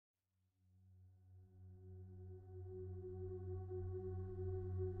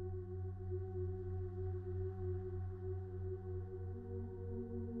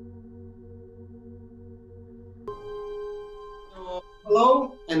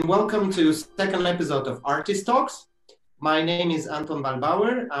Hello and welcome to second episode of Artist Talks. My name is Anton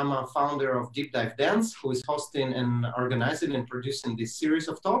Balbauer. I'm a founder of Deep Dive Dance, who is hosting and organizing and producing this series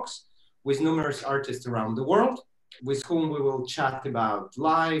of talks with numerous artists around the world, with whom we will chat about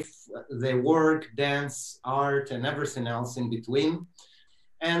life, their work, dance, art, and everything else in between.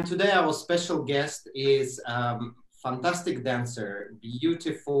 And today our special guest is fantastic dancer,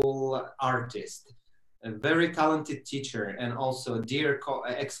 beautiful artist, a very talented teacher, and also a dear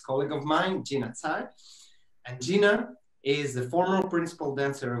ex-colleague of mine, Gina Tse. And Gina is the former principal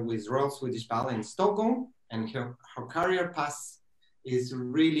dancer with Royal Swedish Ballet in Stockholm, and her career path is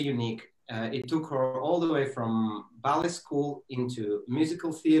really unique. It took her all the way from ballet school into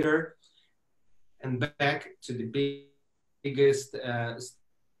musical theater and back to the biggest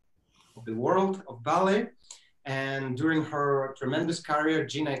of the world of ballet. And during her tremendous career,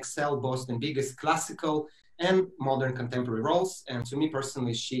 Gina excelled both in biggest classical and modern contemporary roles. And to me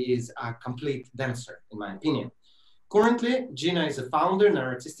personally, she is a complete dancer, in my opinion. Currently, Gina is a founder and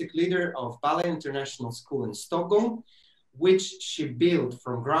artistic leader of Ballet International School in Stockholm, which she built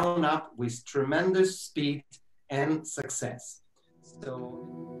from ground up with tremendous speed and success.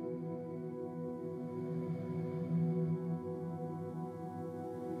 So,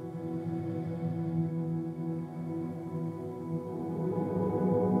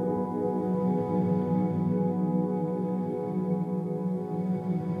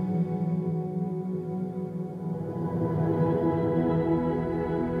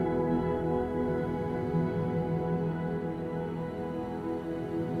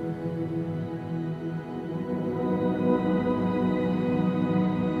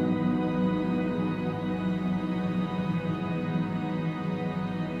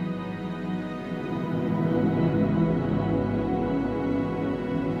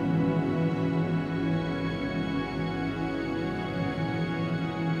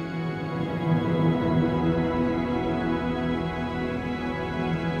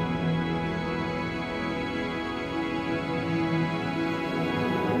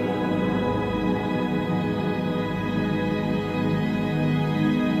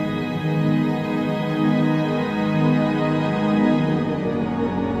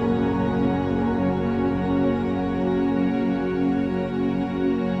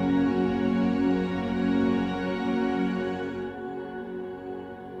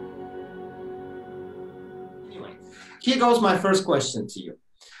 here goes my first question to you.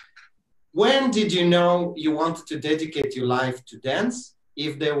 When did you know you wanted to dedicate your life to dance,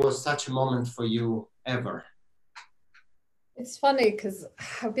 if there was such a moment for you ever? It's funny because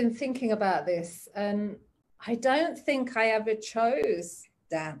I've been thinking about this and I don't think I ever chose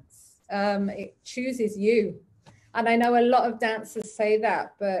dance. It chooses you. And I know a lot of dancers say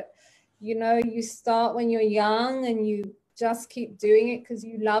that, but you know, you start when you're young and you just keep doing it because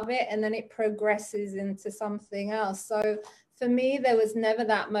you love it, and then it progresses into something else. So for me, there was never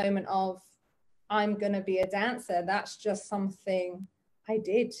that moment of I'm going to be a dancer. That's just something I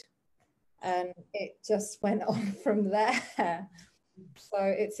did, and it just went on from there. So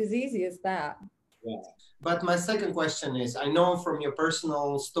it's as easy as that. Yeah. But my second question is, I know from your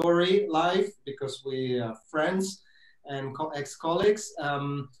personal story life, because we are friends and ex-colleagues,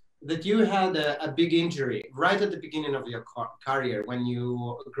 that you had a big injury right at the beginning of your career when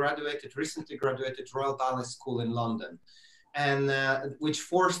you recently graduated Royal Ballet School in London, and which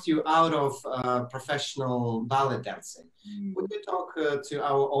forced you out of professional ballet dancing. Would you talk to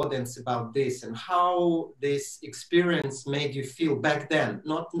our audience about this and how this experience made you feel back then?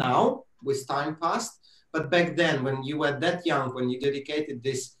 Not now, with time passed, but back then when you were that young, when you dedicated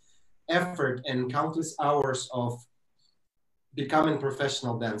this effort and countless hours of becoming a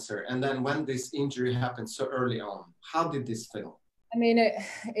professional dancer, and then when this injury happened so early on, how did this feel? I mean,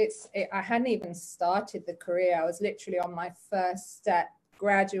 I hadn't even started the career. I was literally on my first step,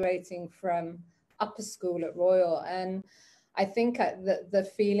 graduating from upper school at Royal. And I think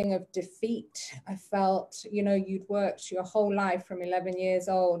the feeling of defeat, I felt, you know, you'd worked your whole life from 11 years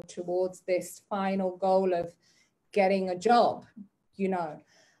old towards this final goal of getting a job, you know,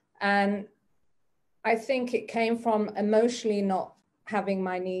 and I think it came from emotionally not having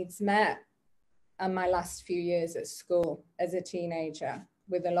my needs met in my last few years at school as a teenager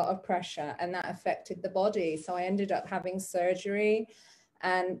with a lot of pressure, and that affected the body. So I ended up having surgery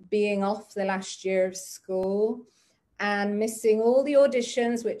and being off the last year of school and missing all the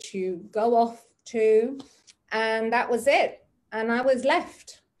auditions, which you go off to, and that was it. And I was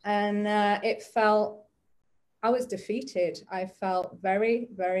left, and I was defeated. I felt very,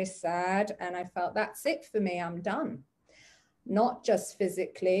 very sad, and I felt that's it for me, I'm done. Not just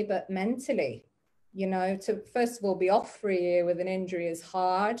physically, but mentally. You know, to first of all be off for a year with an injury is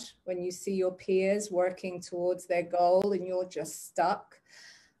hard when you see your peers working towards their goal and you're just stuck.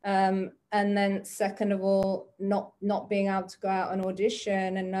 And then second of all, not being able to go out and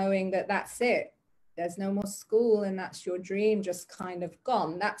audition and knowing that that's it. There's no more school and that's your dream just kind of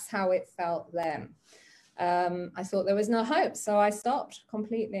gone. That's how it felt then. I thought there was no hope, so I stopped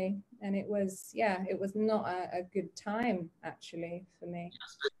completely. And it was, yeah, it was not a good time actually for me.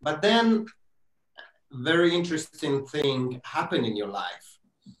 But then very interesting thing happened in your life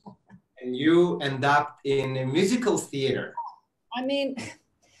and you end up in a musical theater. I mean,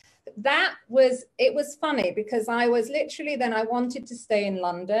 it was funny because I was literally, then I wanted to stay in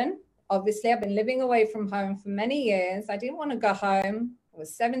London. Obviously, I've been living away from home for many years. I didn't want to go home. I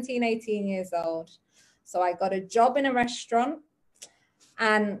was 17, 18 years old. So I got a job in a restaurant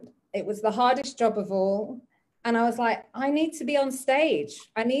and it was the hardest job of all. And I was like, I need to be on stage.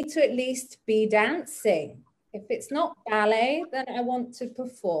 I need to at least be dancing. If it's not ballet, then I want to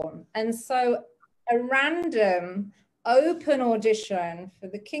perform. And so a random open audition for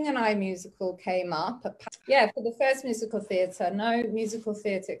the King and I musical came up. For the first musical theatre, no musical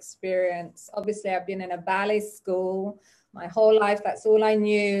theatre experience. Obviously, I've been in a ballet school my whole life. That's all I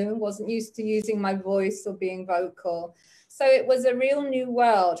knew. Wasn't used to using my voice or being vocal. So it was a real new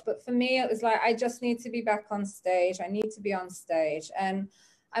world. But for me, it was like, I just need to be back on stage. I need to be on stage. And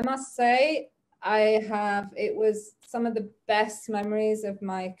I must say, it was some of the best memories of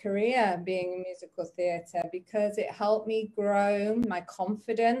my career being in musical theatre because it helped me grow my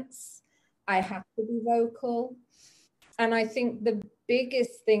confidence. I had to be vocal. And I think the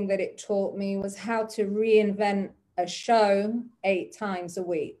biggest thing that it taught me was how to reinvent a show 8 times a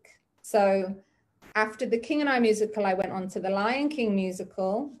week. So after the King and I musical, I went on to the Lion King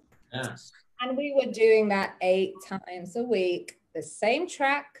musical. Yes. And we were doing that 8 times a week, the same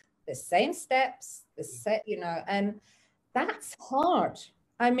track, the same steps, the set, you know, and that's hard.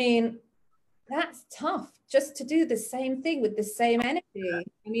 I mean, that's tough just to do the same thing with the same energy.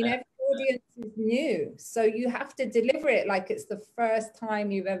 I mean, every audience is new. So you have to deliver it like it's the first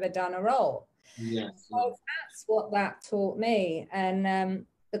time you've ever done a role. Yes. So that's what that taught me. And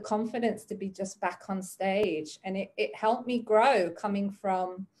the confidence to be just back on stage. And it helped me grow coming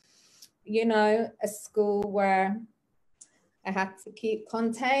from, you know, a school where I had to keep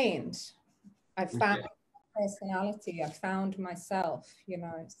contained. I found my personality. I found myself, you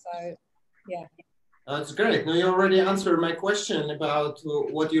know, so yeah. That's great. Now you already answered my question about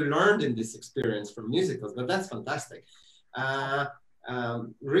what you learned in this experience from musicals, but that's fantastic.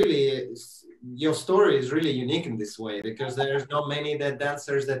 Really, your story is really unique in this way because there's not many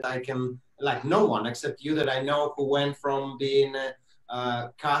dancers that I can, like no one except you that I know who went from being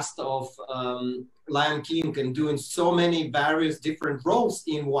cast of Lion King and doing so many various different roles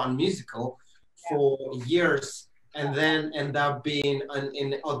in one musical for years and then end up being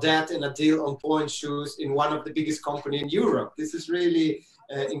in Odette and Odile on Point Shoes in one of the biggest companies in Europe. This is really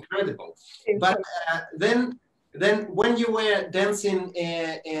incredible. But then when you were dancing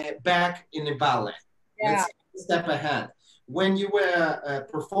back in a ballet, let's step ahead. When you were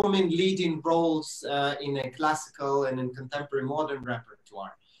performing leading roles in a classical and in contemporary modern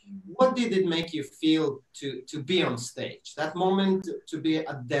repertoire, what did it make you feel to be on stage? That moment to be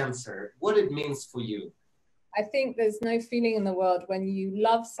a dancer, what it means for you? I think there's no feeling in the world when you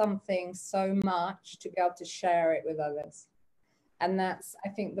love something so much to be able to share it with others. And that's, I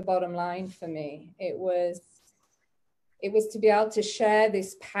think, the bottom line for me. It was to be able to share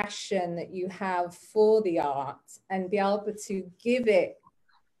this passion that you have for the art and be able to give it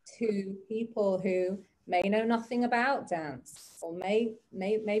to people who may know nothing about dance or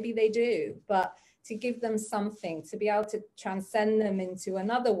maybe they do, but to give them something, to be able to transcend them into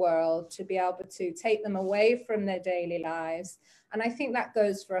another world, to be able to take them away from their daily lives. And I think that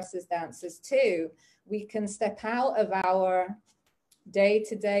goes for us as dancers too. We can step out of our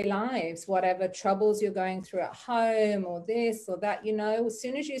day-to-day lives, whatever troubles you're going through at home or this or that, you know, as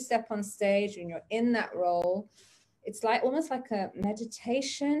soon as you step on stage and you're in that role, it's like almost like a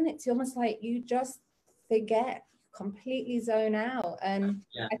meditation. It's almost like you just forget, completely zone out. And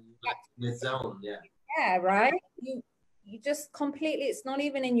the zone, right, you just completely, it's not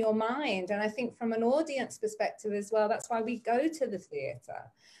even in your mind. And I think from an audience perspective as well, that's why we go to the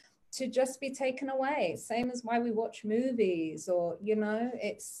theater, to just be taken away, same as why we watch movies, or you know,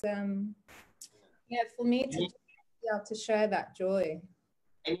 it's for me to be able to share that joy.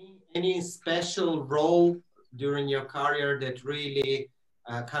 Any special role during your career that really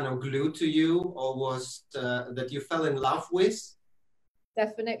kind of glued to you, or was that you fell in love with?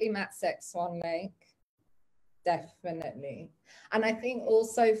 Definitely Matt Seck's Swan Lake. Definitely. And I think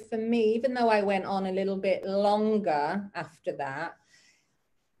also for me, even though I went on a little bit longer after that,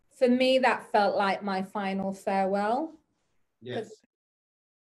 for me, that felt like my final farewell. Yes.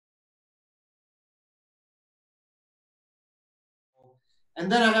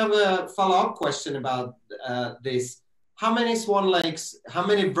 And then I have a follow-up question about this. How many Swan Lakes, how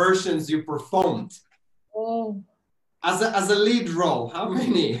many versions you performed? Oh. As a lead role, how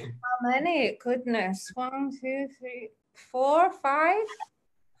many? How many? Goodness. 1, 2, 3, 4, 5.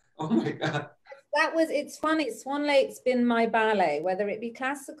 Oh my God. It's funny. Swan Lake's been my ballet, whether it be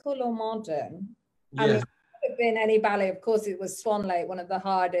classical or modern. Yes. I mean, it could have been any ballet. Of course, it was Swan Lake, one of the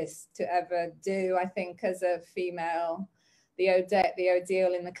hardest to ever do, I think, as a female. The Odette, the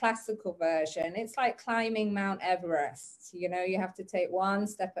Odile in the classical version, it's like climbing Mount Everest. You know, you have to take one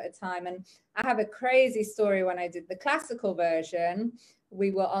step at a time. And I have a crazy story when I did the classical version.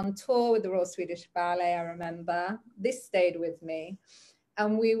 We were on tour with the Royal Swedish Ballet, I remember. This stayed with me.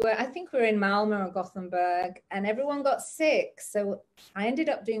 And I think we were in Malmö or Gothenburg, and everyone got sick. So I ended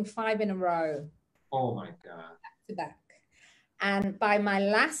up doing 5 in a row. Oh my God. Back to back. And by my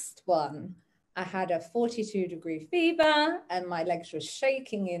last one, I had a 42-degree fever and my legs were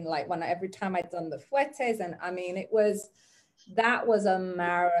shaking in like every time I'd done the fouettes. And I mean, that was a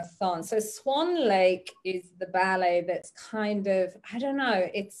marathon. So Swan Lake is the ballet that's kind of, I don't know,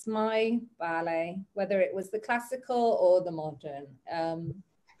 it's my ballet, whether it was the classical or the modern.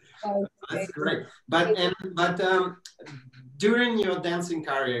 That's great. But during your dancing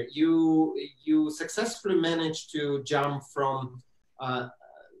career, you successfully managed to jump from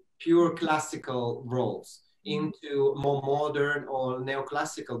pure classical roles into more modern or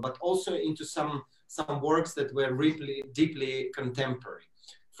neoclassical, but also into some works that were really deeply contemporary.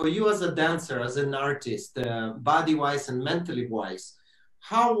 For you as a dancer, as an artist, body-wise and mentally wise,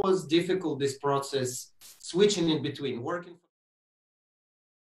 how was difficult this process, switching in between working?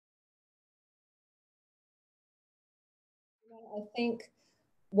 I think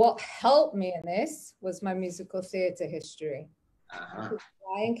what helped me in this was my musical theatre history.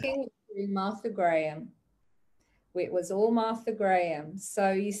 Lion King was through Martha Graham. It was all Martha Graham.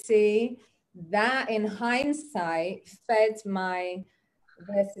 So you see, that in hindsight fed my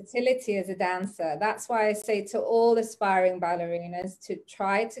versatility as a dancer. That's why I say to all aspiring ballerinas to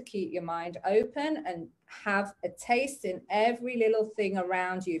try to keep your mind open and have a taste in every little thing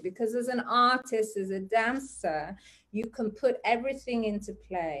around you, because as an artist, as a dancer, you can put everything into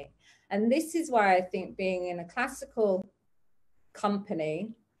play. And this is why I think being in a classical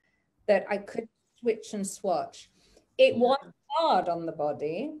company, that I could switch and swatch. It was hard on the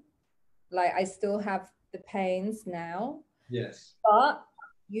body. Like I still have the pains now. Yes. But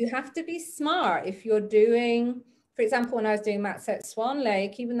you have to be smart. If you're doing, for example, when I was doing Mats at Swan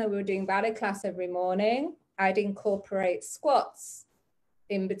Lake, even though we were doing ballet class every morning, I'd incorporate squats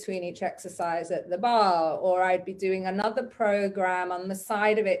in between each exercise at the bar, or I'd be doing another program on the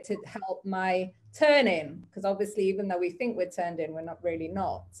side of it to help my turn in, because obviously even though we think we're turned in, we're not really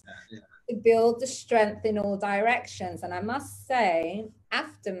not. To build the strength in all directions. And I must say,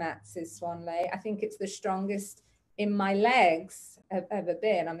 after Mats's Swan Lake, I think it's the strongest in my legs have ever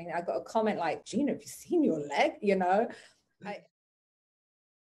been. I mean, I got a comment like, Gina, have you seen your leg? You know,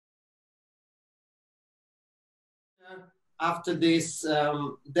 after this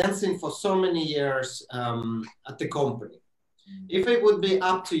dancing for so many years at the company, if it would be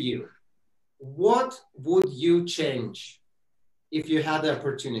up to you, what would you change if you had the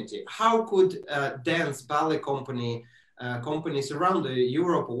opportunity? How could dance ballet companies around the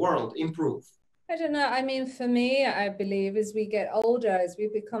Europe world improve? I don't know. I mean, for me, I believe as we get older, as we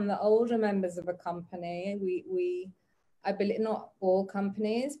become the older members of a company, I believe, not all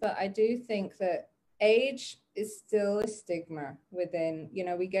companies, but I do think that age is still a stigma within, you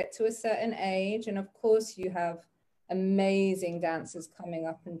know, we get to a certain age, and of course you have amazing dancers coming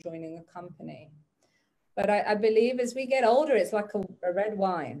up and joining a company. But I believe as we get older, it's like a red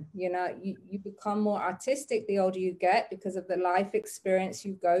wine. You know, you become more artistic the older you get because of the life experience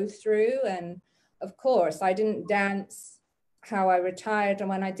you go through. And of course, I didn't dance how I retired and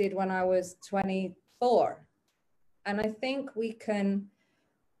when I was 24. And I think we can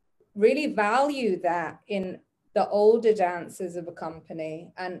really value that in the older dancers of a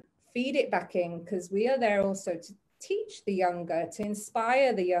company and feed it back in, because we are there also to teach the younger, to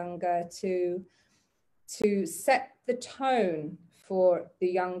inspire the younger, to set the tone for the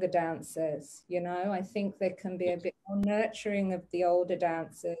younger dancers. You know, I think there can be a bit more nurturing of the older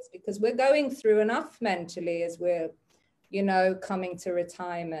dancers, because we're going through enough mentally as we're, you know, coming to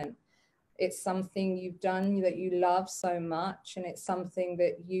retirement. It's something you've done that you love so much, and it's something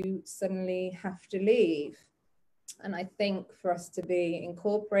that you suddenly have to leave. And I think for us to be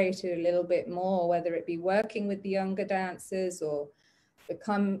incorporated a little bit more, whether it be working with the younger dancers or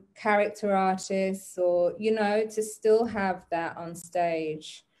become character artists, or, you know, to still have that on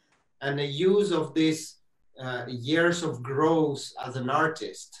stage. And the use of this years of growth as an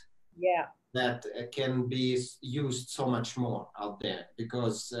artist. Yeah. That can be used so much more out there,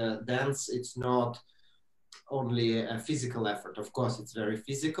 because dance, it's not only a physical effort. Of course, it's very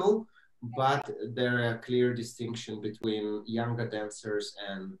physical, but there are a clear distinction between younger dancers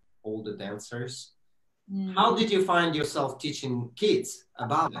and older dancers. How did you find yourself teaching kids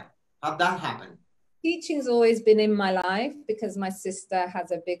about that? How'd that happen? Teaching's always been in my life because my sister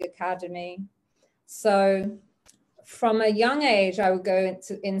has a big academy. So from a young age, I would go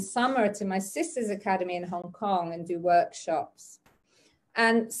in summer to my sister's academy in Hong Kong and do workshops.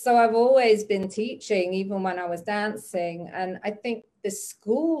 And so I've always been teaching, even when I was dancing. And I think the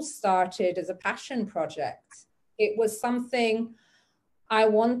school started as a passion project. It was something I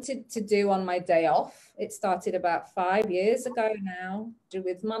wanted to do on my day off. It started about 5 years ago now,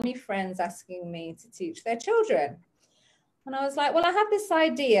 with mummy friends asking me to teach their children. And I was like, well, I have this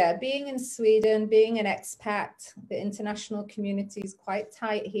idea, being in Sweden, being an expat, the international community is quite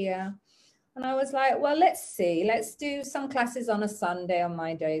tight here. And I was like, well, let's do some classes on a Sunday on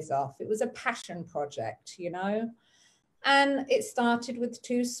my days off. It was a passion project, you know. And it started with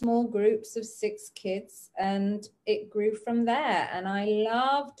 2 small groups of 6 kids, and it grew from there. And I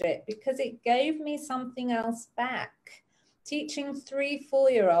loved it because it gave me something else back. Teaching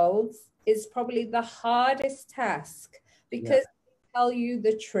 3-4-year-olds is probably the hardest task because they tell you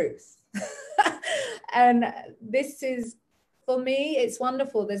the truth. And this is, for me, it's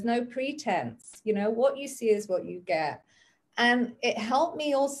wonderful. There's no pretense. You know, what you see is what you get. And it helped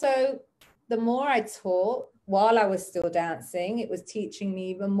me also, the more I taught, while I was still dancing, it was teaching me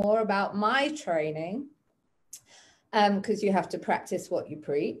even more about my training, because you have to practice what you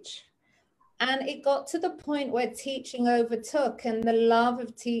preach. And it got to the point where teaching overtook, and the love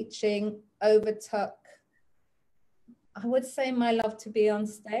of teaching overtook, I would say, my love to be on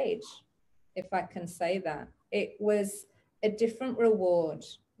stage, if I can say that. It was a different reward,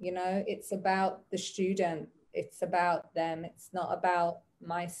 you know. It's about the student, it's about them, it's not about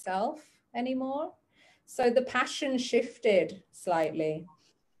myself anymore. So the passion shifted slightly.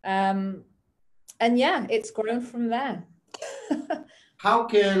 And yeah, it's grown from there. How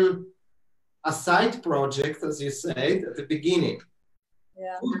can a side project, as you said at the beginning,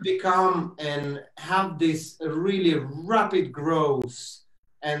 could become and have this really rapid growth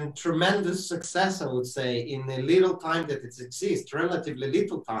and tremendous success, I would say, in the little time that it exists, relatively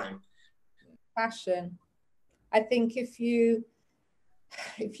little time? Passion. I think if you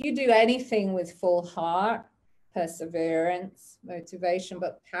do anything with full heart, perseverance, motivation,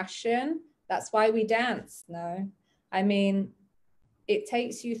 but passion, that's why we dance. No, I mean, it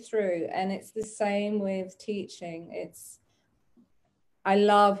takes you through, and it's the same with teaching. I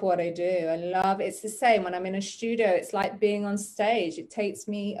love what I do. It's the same when I'm in a studio. It's like being on stage. It takes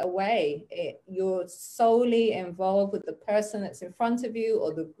me away. You're solely involved with the person that's in front of you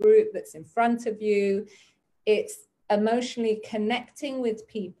or the group that's in front of you. It's emotionally connecting with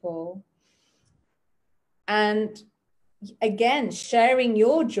people, and again, sharing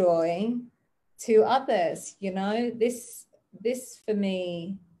your joy to others. You know, this for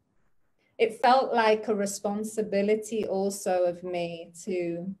me, it felt like a responsibility also of me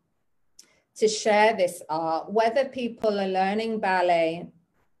to share this art, whether people are learning ballet,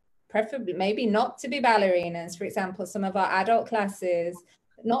 preferably maybe not to be ballerinas, for example, some of our adult classes,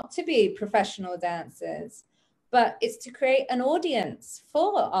 not to be professional dancers, but it's to create an audience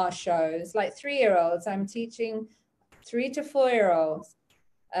for our shows. Like 3-year-olds, I'm teaching 3 to 4-year-olds.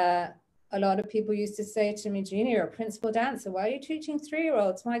 A lot of people used to say to me, Gina, you're a principal dancer. Why are you teaching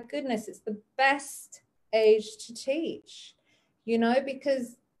 3-year-olds? My goodness, it's the best age to teach, you know,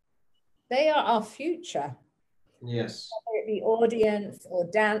 because they are our future. Yes. Whether it be audience or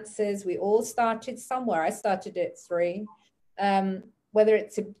dancers, we all started somewhere. I started at 3. Whether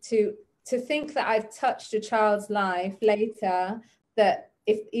it's to think that I've touched a child's life later, that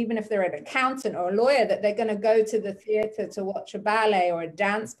even if they're an accountant or a lawyer, that they're going to go to the theater to watch a ballet or a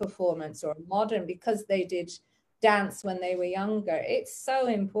dance performance or a modern because they did dance when they were younger. It's so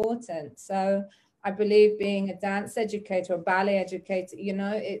important. So I believe being a dance educator or ballet educator, you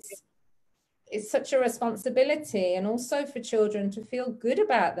know, it's such a responsibility, and also for children to feel good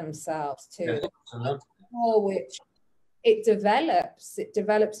about themselves too. Yeah, which it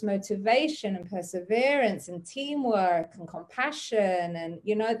develops motivation and perseverance and teamwork and compassion. And,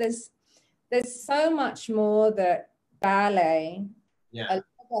 you know, there's so much more that ballet, a lot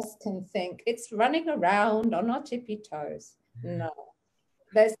of of us can think it's running around on our tippy toes. No,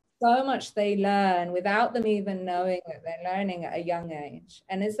 there's so much they learn without them even knowing that they're learning at a young age.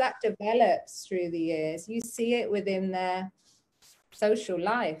 And as that develops through the years, you see it within their social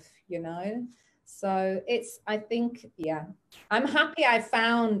life, you know. So it's, I think, yeah, I'm happy I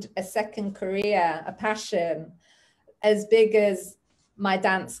found a second career, a passion as big as my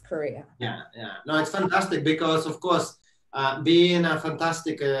dance career. Yeah, yeah. No, it's fantastic because, of course, being a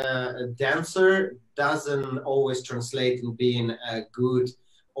fantastic dancer doesn't always translate in being a good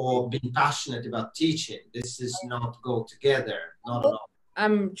or being passionate about teaching. This is not go together, not at all.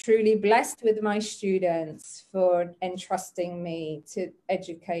 I'm truly blessed with my students for entrusting me to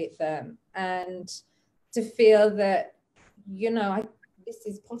educate them and to feel that, you know, this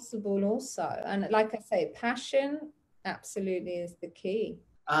is possible also. And like I say, passion absolutely is the key.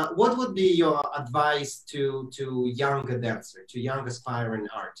 What would be your advice to younger dancers, to young aspiring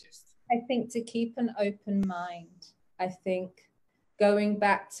artists? I think to keep an open mind. I think going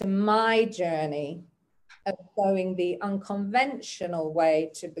back to my journey of going the unconventional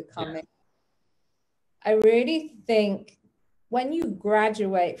way to becoming, I really think when you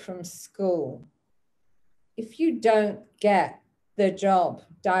graduate from school, if you don't get the job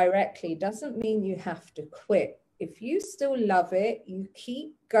directly, doesn't mean you have to quit. If you still love it, you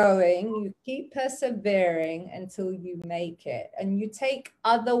keep going, you keep persevering until you make it. And you take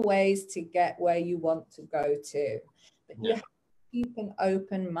other ways to get where you want to go to. But you have to keep an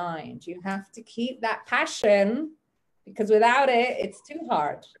open mind. You have to keep that passion, because without it, it's too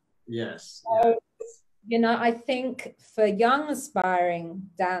hard. Yes. So, you know, I think for young aspiring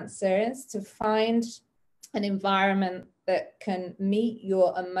dancers to find an environment that can meet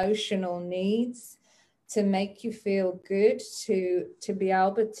your emotional needs, to make you feel good, to be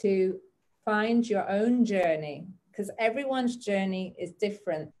able to find your own journey, because everyone's journey is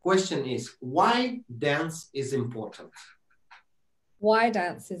different. Question is, why dance is important? Why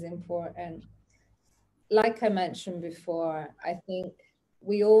dance is important? Like I mentioned before, I think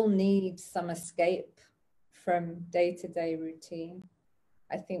we all need some escape from day-to-day routine.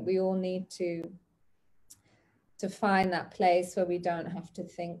 I think we all need to find that place where we don't have to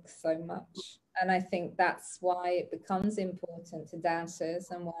think so much. And I think that's why it becomes important to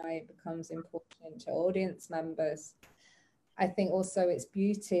dancers and why it becomes important to audience members. I think also it's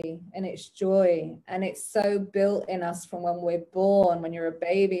beauty and it's joy, and it's so built in us from when we're born, when you're a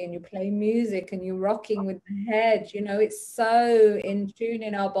baby and you play music and you're rocking with the head, you know, it's so in tune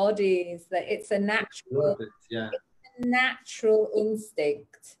in our bodies that it's a natural, it's a natural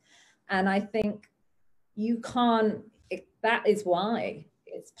instinct. And I think you can't, that is why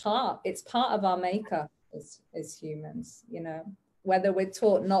it's part of our makeup as humans, you know, whether we're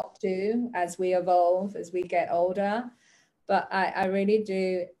taught not to as we evolve, as we get older. But I really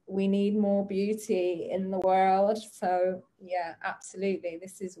do, we need more beauty in the world. So yeah, absolutely,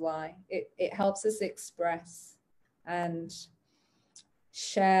 this is why. It helps us express and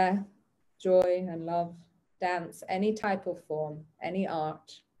share joy and love, dance, any type of form, any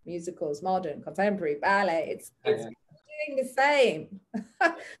art, musicals, modern, contemporary, ballet, it's doing the same.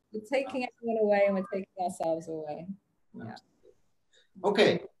 We're taking everyone away and we're taking ourselves away. Yeah.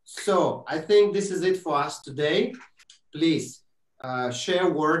 Okay, so I think this is it for us today. Please share a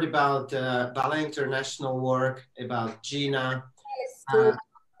word about Ballet International work, about Gina.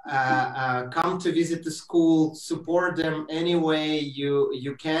 Come to visit the school, support them any way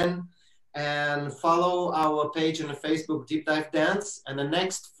you can, and follow our page on Facebook, Deep Dive Dance. And the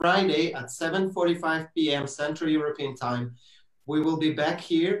next Friday at 7:45 p.m. Central European Time, we will be back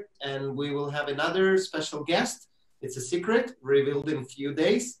here and we will have another special guest. It's a secret, revealed in a few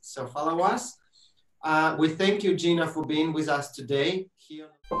days, so follow us. We thank you, Gina, for being with us today here.